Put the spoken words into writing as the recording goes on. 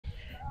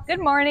Good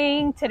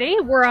morning. Today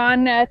we're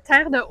on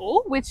Terre de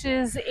Haut, which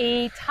is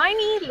a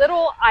tiny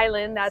little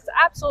island that's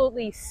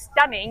absolutely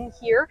stunning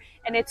here,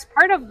 and it's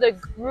part of the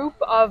group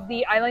of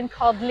the island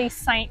called Les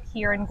Saintes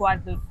here in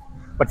Guadeloupe.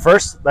 But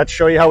first, let's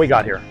show you how we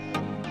got here.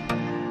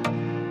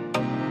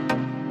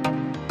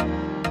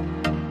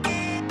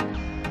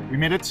 We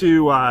made it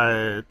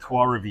to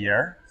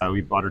Trois-Riviere.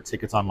 We bought our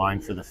tickets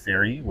online for the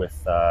ferry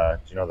with, do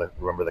you know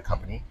remember the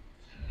company?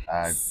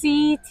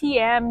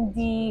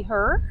 CTMD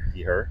Her.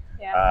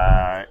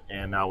 Yeah.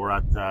 And now we're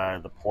at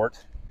the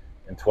port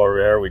in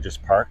Trois-Riviere. We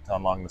just parked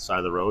along the side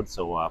of the road,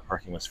 so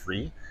parking was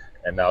free.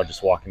 And now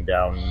just walking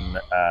down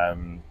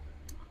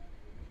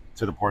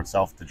to the port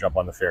itself to jump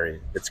on the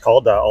ferry. It's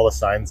called, all the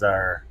signs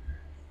are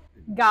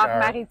Gare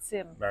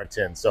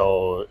Maritime.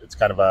 So it's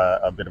kind of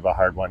a bit of a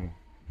hard one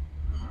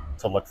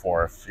to look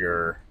for if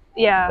you're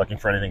looking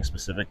for anything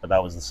specific, but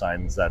that was the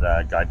signs that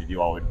guided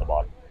you all the way to the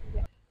bottom.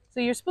 So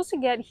you're supposed to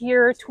get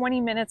here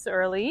 20 minutes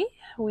early.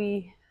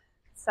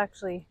 It's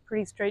actually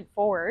pretty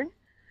straightforward.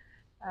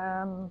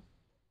 Our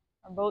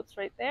boat's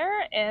right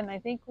there, and I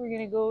think we're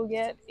gonna go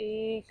get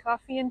a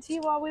coffee and tea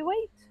while we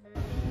wait.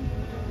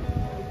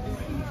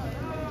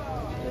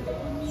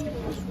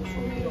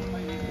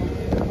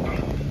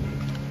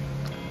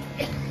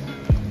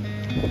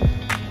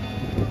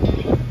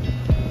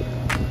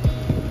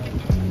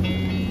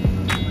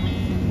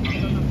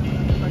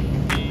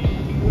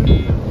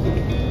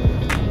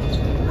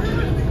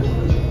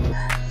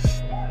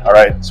 All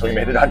right, so we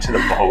made it onto the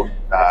boat.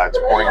 It's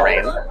pouring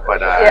rain,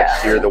 but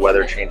here the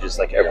weather changes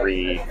like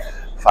every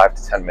 5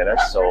 to 10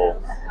 minutes.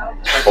 So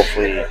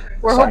hopefully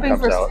the sun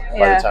comes out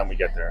by the time we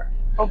get there.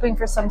 Hoping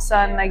for some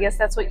sun. I guess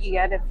that's what you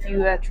get if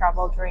you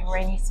travel during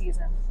rainy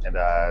season. And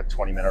a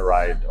 20-minute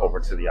ride over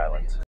to the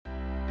island.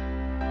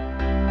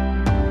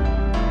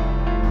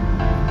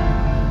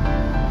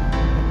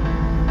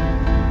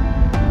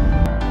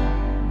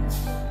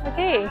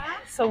 Okay,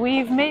 so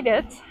we've made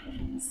it.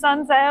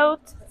 Sun's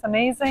out. It's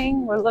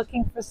amazing. We're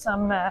looking for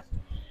some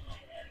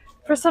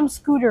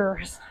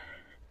scooters.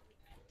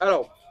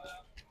 Alors,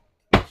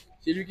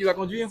 c'est lui qui va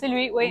conduire? C'est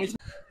lui, oui.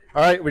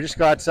 All right, we just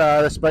got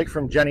this bike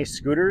from Jenny's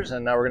Scooters,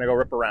 and now we're gonna go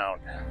rip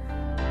around.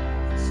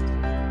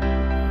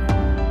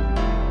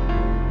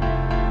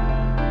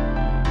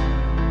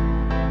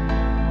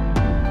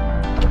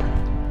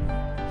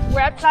 We're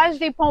at Plage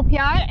de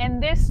Pompierre,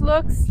 and this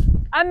looks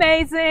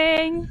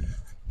amazing.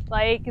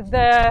 Like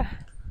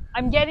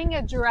I'm getting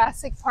a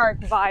Jurassic Park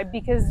vibe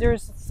because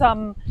there's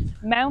some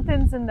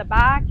mountains in the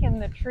back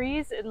and the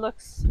trees. It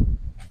looks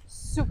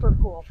super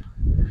cool.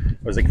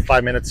 It was like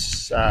 5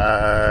 minutes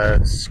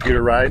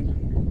scooter ride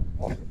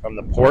from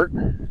the port.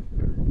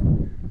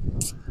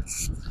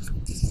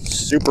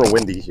 Super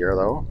windy here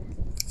though,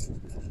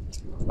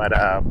 but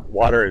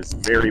water is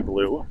very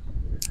blue,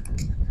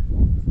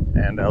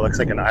 and it looks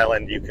like an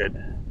island you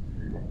could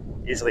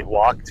easily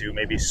walk to,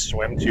 maybe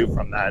swim to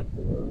from that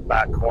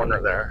back corner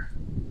there.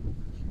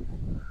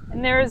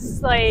 And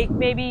there's like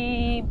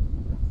maybe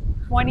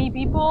 20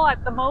 people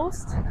at the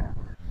most.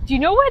 Do you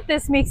know what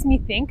this makes me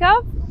think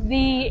of?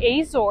 The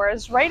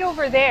Azores, right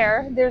over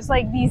there. There's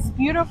like these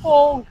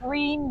beautiful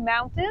green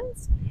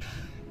mountains.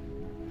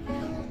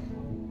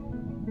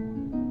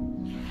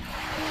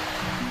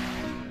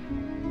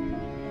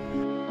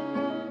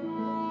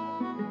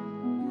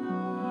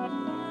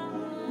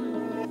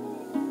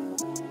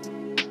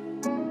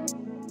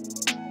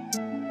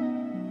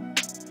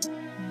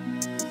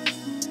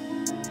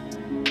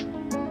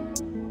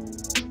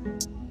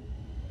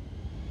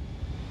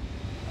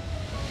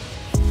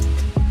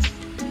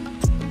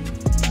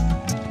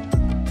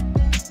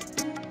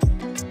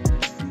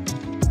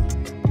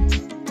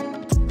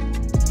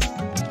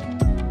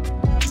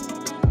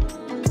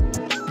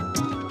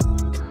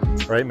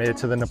 Right, made it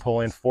to the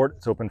Napoleon Fort.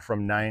 It's open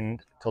from 9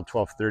 till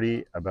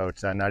 12:30,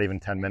 about not even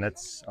 10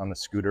 minutes on the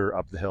scooter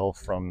up the hill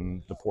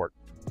from the port.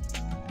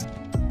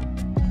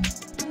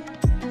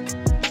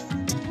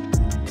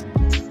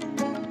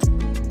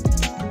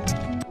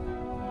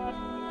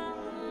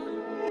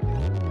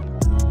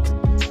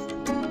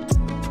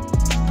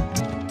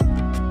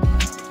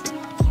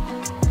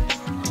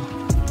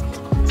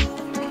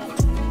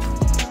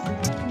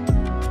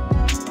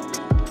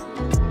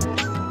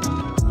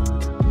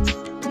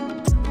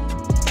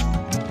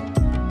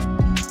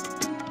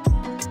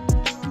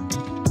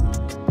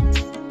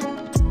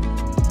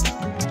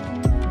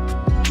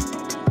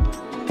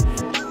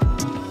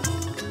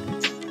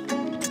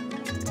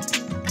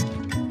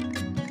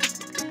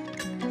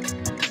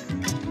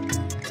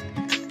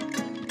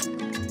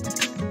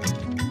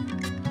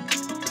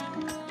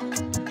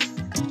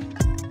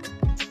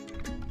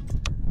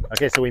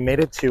 Okay, so we made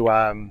it to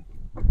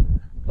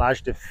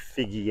Plage de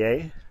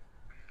Figuier,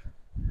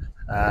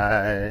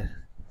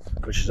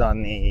 which is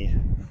on the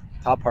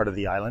top part of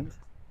the island.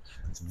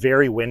 It's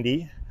very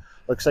windy.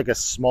 Looks like a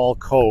small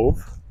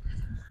cove.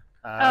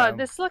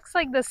 This looks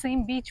like the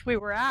same beach we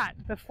were at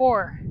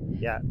before.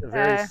 Yeah,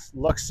 it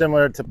looks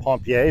similar to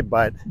Pompierre,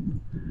 but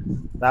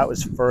that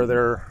was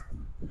further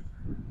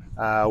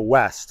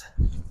west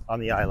on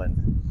the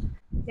island.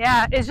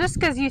 Yeah, it's just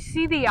because you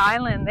see the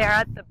island there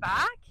at the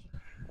back.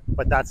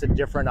 But that's a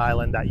different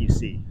island that you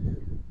see.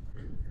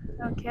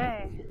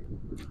 Okay,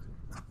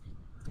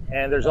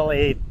 And there's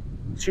only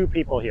 2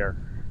 people here.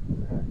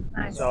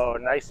 nice. So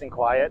nice and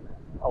quiet,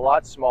 a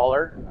lot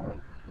smaller.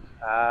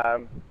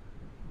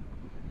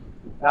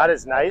 Not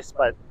as nice,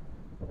 but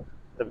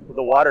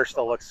the water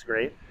still looks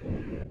great.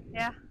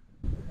 Yeah.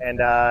 And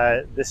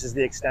this is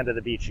the extent of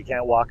the beach. You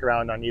can't walk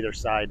around on either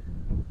side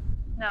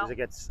No. because it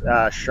gets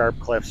sharp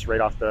cliffs right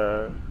at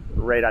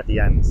the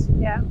ends.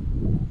 Yeah.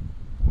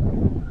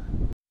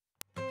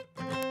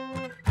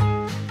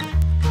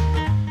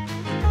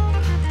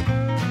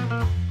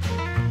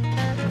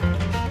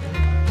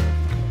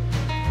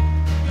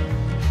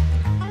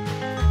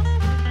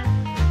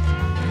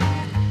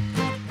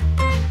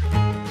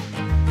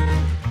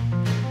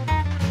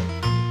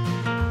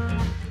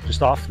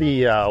 Just off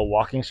the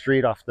walking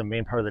street, off the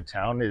main part of the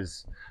town,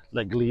 is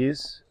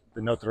l'église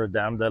de Notre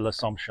Dame de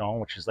l'Assomption,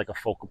 which is like a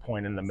focal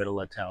point in the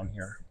middle of town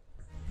here.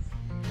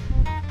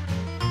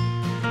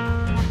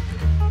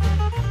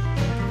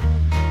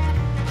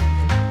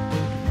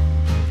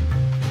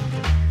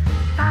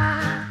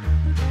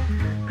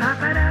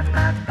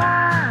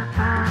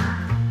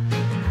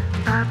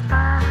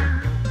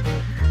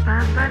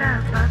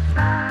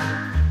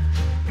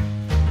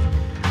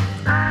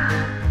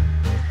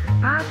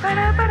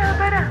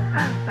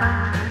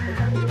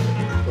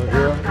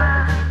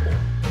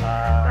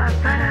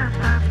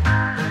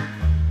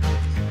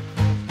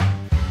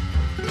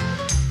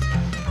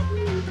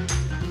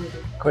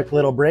 Quick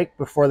little break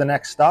before the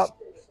next stop.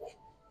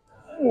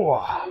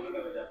 Whoa.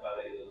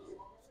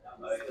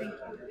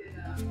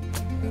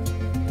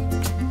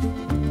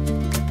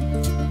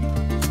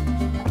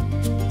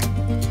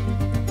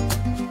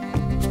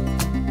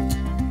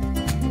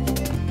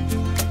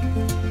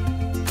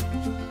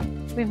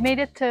 We've made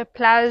it to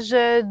Plage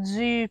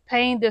du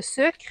Pain de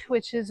Sucre,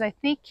 which is, I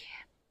think,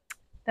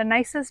 the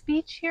nicest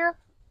beach here.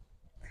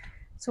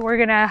 So we're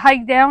gonna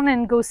hike down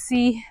and go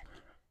see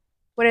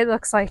what it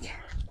looks like.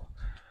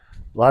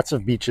 Lots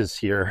of beaches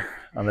here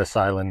on this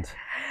island.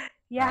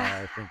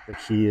 Yeah. I think the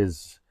key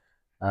is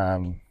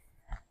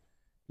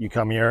you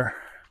come here,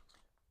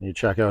 you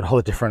check out all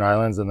the different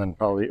islands, and then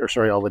all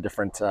the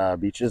different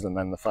beaches, and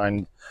then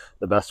find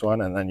the best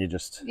one, and then you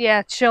just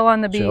Yeah, chill on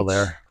the beach. chill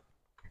there.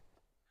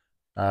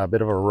 A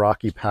bit of a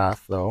rocky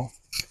path though.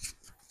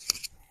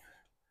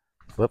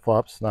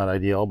 Flip-flops, not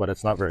ideal, but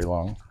it's not very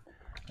long.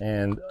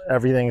 And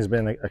everything's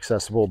been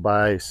accessible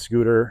by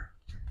scooter,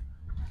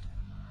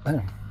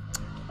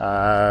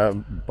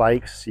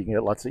 bikes. You can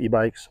get lots of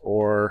e-bikes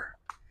or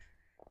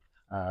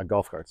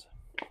golf carts.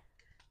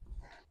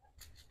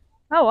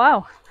 Oh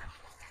wow,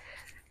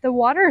 the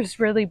water is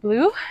really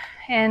blue,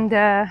 and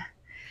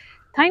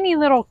tiny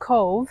little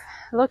cove.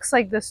 Looks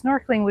like the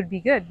snorkeling would be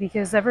good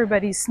because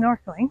everybody's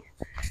snorkeling.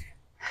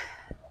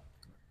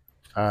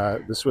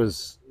 This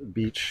was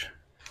beach,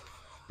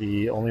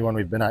 the only one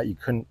we've been at. You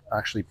couldn't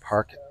actually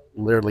park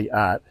literally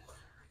at.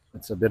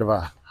 It's a bit of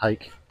a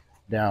hike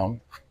down.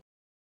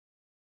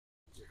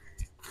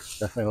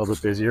 Definitely a little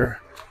bit busier,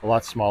 a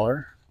lot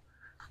smaller,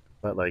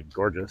 but like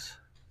gorgeous.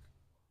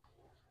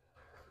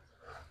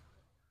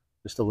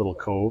 Just a little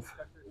cove.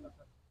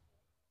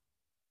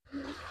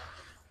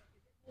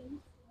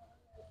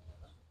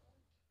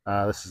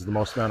 This is the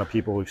most amount of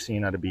people we've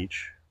seen at a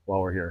beach while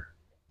we're here.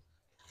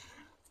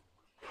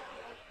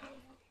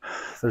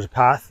 There's a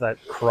path that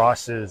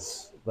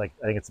crosses, like,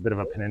 I think it's a bit of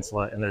a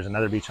peninsula, and there's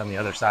another beach on the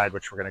other side,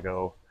 which we're gonna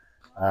go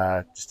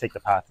just take the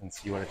path and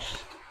see what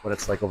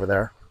it's like over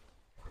there.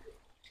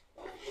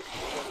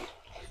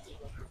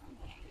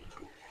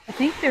 I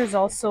think there's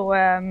also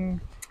a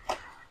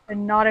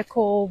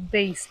nautical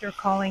base, they're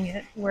calling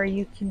it, where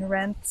you can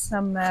rent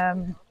some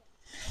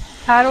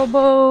paddle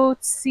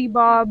boats, sea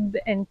bob,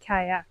 and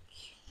kayak.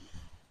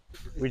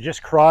 We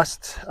just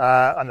crossed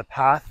on the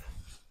path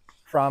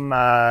from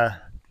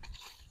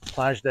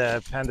Plage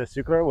de Pompierre de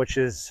sucre, which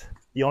is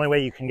the only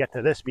way you can get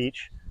to this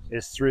beach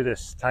is through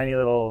this tiny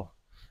little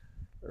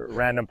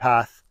random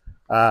path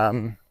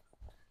that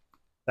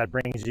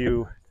brings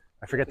you,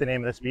 I forget the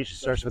name of this beach, it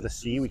starts with a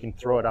C. We can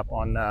throw it up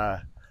on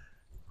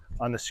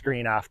the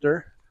screen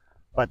after,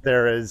 but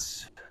there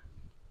is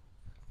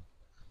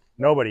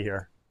nobody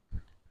here.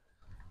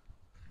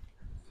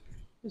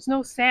 There's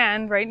no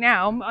sand right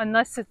now,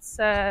 unless it's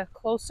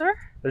closer.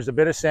 There's a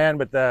bit of sand,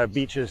 but the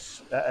beach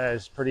is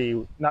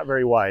pretty, not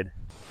very wide.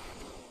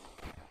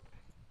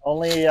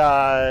 Only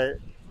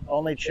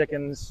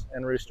chickens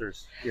and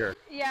roosters here.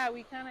 Yeah,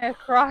 we kind of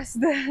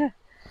crossed the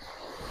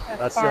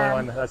That's farm. the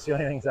only one. That's the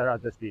only things that are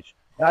at this beach.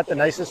 Not the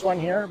nicest one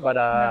here, but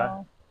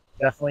No.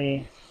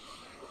 definitely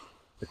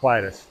the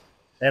quietest.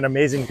 An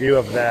amazing view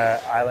of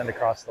the island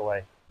across the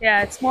way.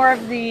 Yeah, it's more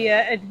of the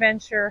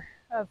adventure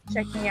of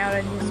checking out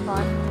a new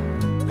spot.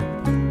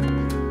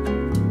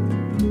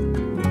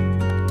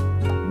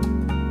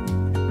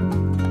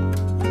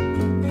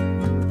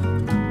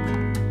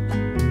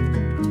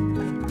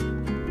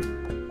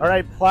 All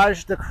right,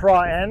 Plage de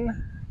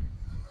Crawen.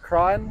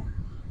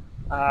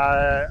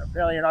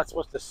 Apparently you're not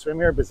supposed to swim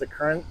here because the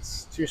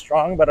current's too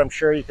strong, but I'm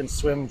sure you can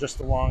swim just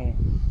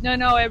along. No,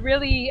 I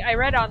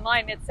read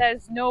online, it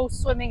says no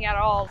swimming at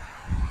all.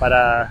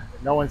 But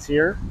no one's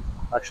here.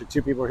 Actually,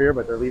 2 people are here,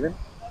 but they're leaving.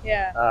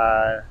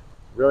 Yeah.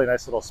 Really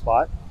nice little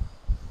spot.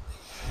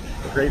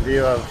 Great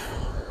view of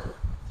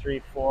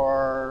 3,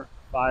 4,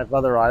 5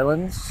 other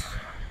islands.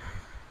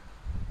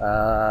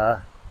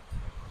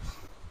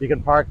 You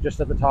can park just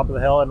at the top of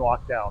the hill and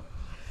walk down.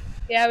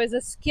 Yeah, it was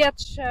a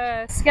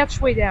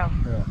sketch way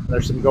down. Yeah.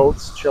 There's some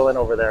goats chilling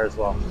over there as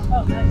well.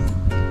 Oh, nice.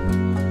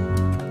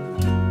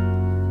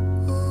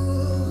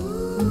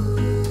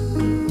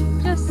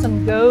 Just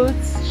some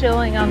goats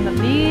chilling on the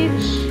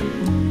beach,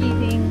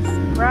 eating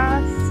some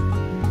grass.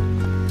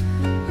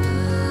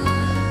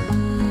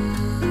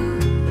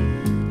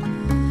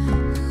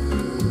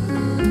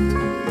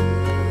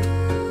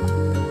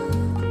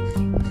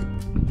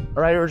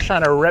 All right, we're just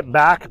trying to rip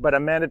back, but a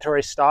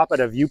mandatory stop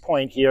at a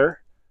viewpoint here.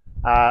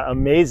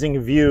 Amazing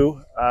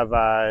view of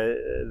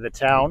the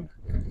town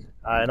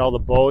and all the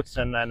boats,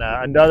 and then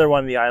another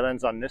one of the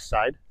islands on this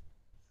side.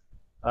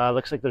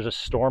 Looks like there's a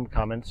storm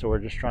coming, so we're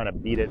just trying to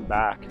beat it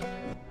back.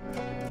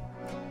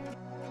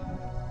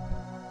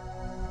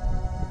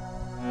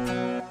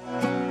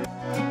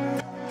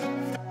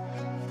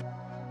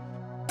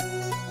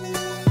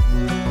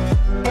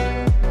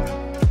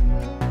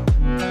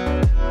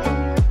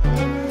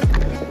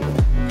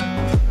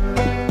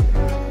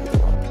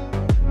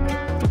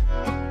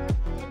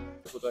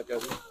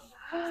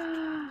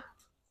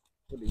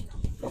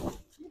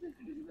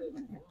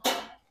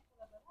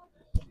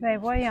 Ben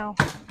voyons.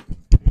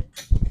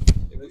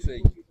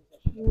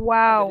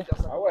 Wow.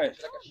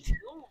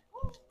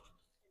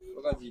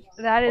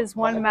 That is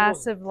one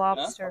massive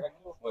lobster.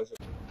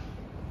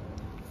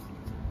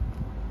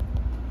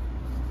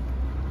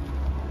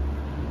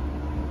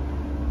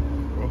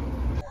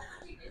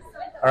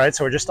 All right,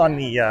 so we're just on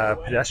the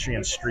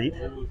pedestrian street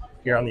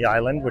here on the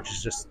island, which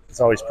is just,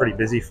 it's always pretty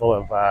busy, full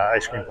of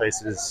ice cream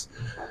places,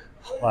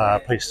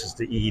 places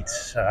to eat,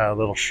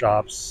 little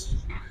shops,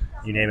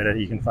 you name it,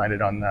 you can find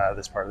it on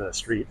this part of the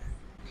street.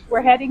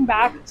 We're heading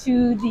back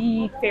to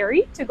the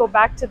ferry to go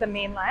back to the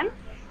mainland.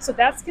 So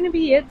that's going to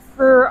be it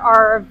for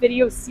our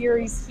video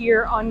series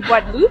here on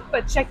Guadeloupe,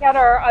 but check out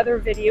our other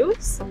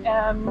videos.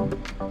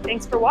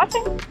 Thanks for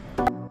watching.